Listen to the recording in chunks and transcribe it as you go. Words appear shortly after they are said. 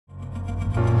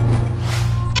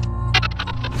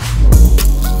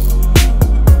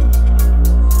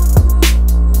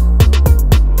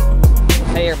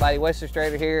everybody, Wesley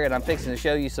Strader here, and I'm fixing to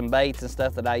show you some baits and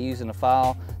stuff that I use in the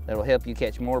fall that will help you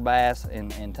catch more bass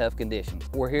in tough conditions.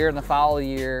 We're here in the fall of the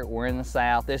year, we're in the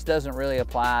south. This doesn't really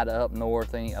apply to up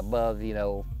north, above, you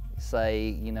know,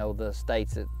 say, you know, the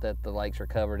states that the lakes are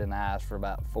covered in ice for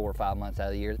about 4 or 5 months out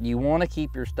of the year. You want to keep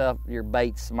your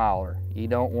baits smaller. You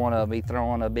don't want to be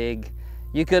throwing a big,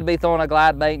 you could be throwing a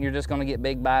glide bait and you're just going to get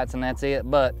big bites and that's it,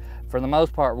 but for the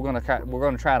most part, we're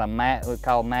going to try to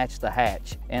match the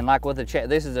hatch. And like with the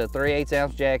this is a 3/8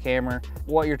 ounce jackhammer.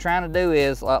 What you're trying to do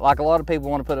is, like a lot of people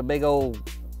want to put a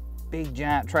big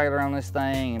giant trailer on this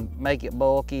thing and make it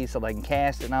bulky so they can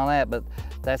cast it and all that, but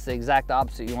that's the exact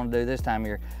opposite you want to do this time of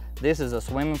year. This is a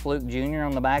Swimmin Fluke Jr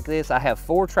on the back of this. I have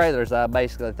 4 trailers that I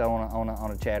basically throw on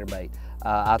a chatterbait.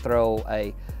 I throw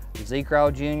a Z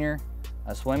Craw Jr,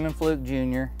 a Swimmin Fluke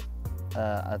Jr,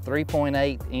 a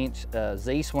 3.8 inch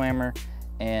Z Swimmer,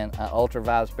 and an Ultra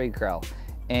Vibe Speed Crawl.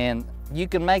 And you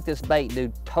can make this bait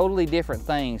do totally different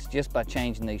things just by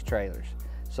changing these trailers.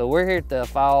 So we're here at the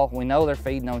fall. We know they're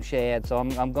feeding on shad, so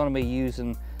I'm going to be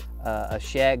using a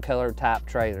shad color type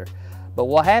trailer. But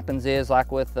what happens is,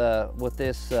 like with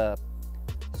this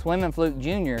Swimmin Fluke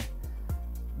Jr,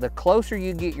 the closer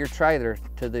you get your trailer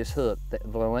to this hook, the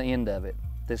end of it,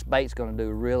 this bait's going to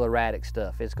do real erratic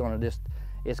stuff. It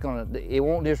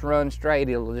won't just run straight.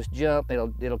 It'll just jump.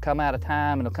 It'll come out of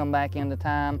time. It'll come back into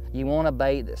time. You want a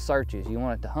bait that searches. You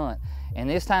want it to hunt. And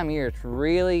this time of year, it's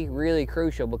really, really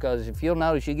crucial, because if you'll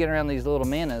notice, you get around these little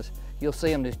minnows, you'll see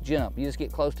them just jump. You just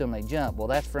get close to them, they jump. Well,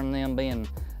 that's from them being,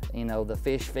 you know, the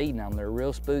fish feeding them. They're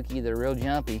real spooky, they're real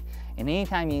jumpy. And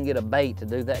anytime you can get a bait to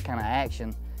do that kind of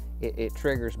action, it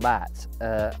triggers bites.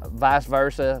 Vice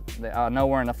versa, I know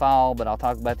we're in the fall, but I'll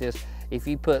talk about this. If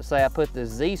you say I put this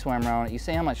Z Swimmer on it, you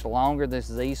see how much longer this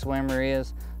Z Swimmer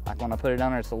is? Like when I put it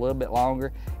on there, it's a little bit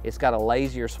longer. It's got a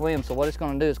lazier swim, so what it's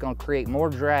gonna do, it's gonna create more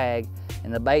drag,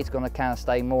 and the bait's gonna kind of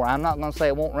stay more. I'm not gonna say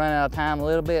it won't run out of time a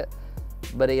little bit,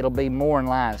 but it'll be more in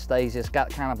line. It's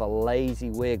got kind of a lazy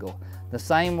wiggle. The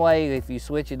same way, if you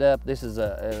switch it up, this is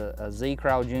a Z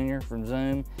Craw Jr from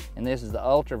Zoom, and this is the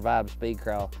Ultra Vibe Speed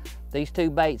Crawl. These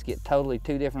two baits get totally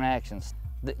 2 different actions.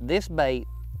 This bait,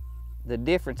 the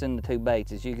difference in the 2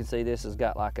 baits is, you can see this has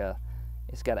got like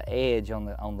it's got an edge on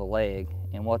the leg,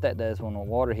 and what that does when the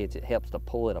water hits it, helps to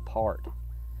pull it apart.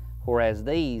 Whereas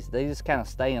these, they just kind of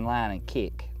stay in line and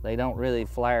kick. They don't really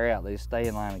flare out, they just stay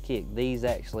in line and kick. These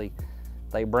actually,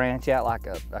 they branch out like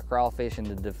a crawfish in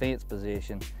the defense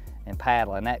position and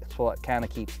paddle, and that's what kind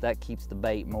of keeps the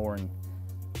bait more in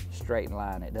straight in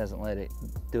line. It doesn't let it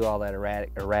do all that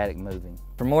erratic moving.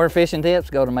 For more fishing tips,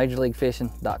 go to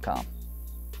majorleaguefishing.com.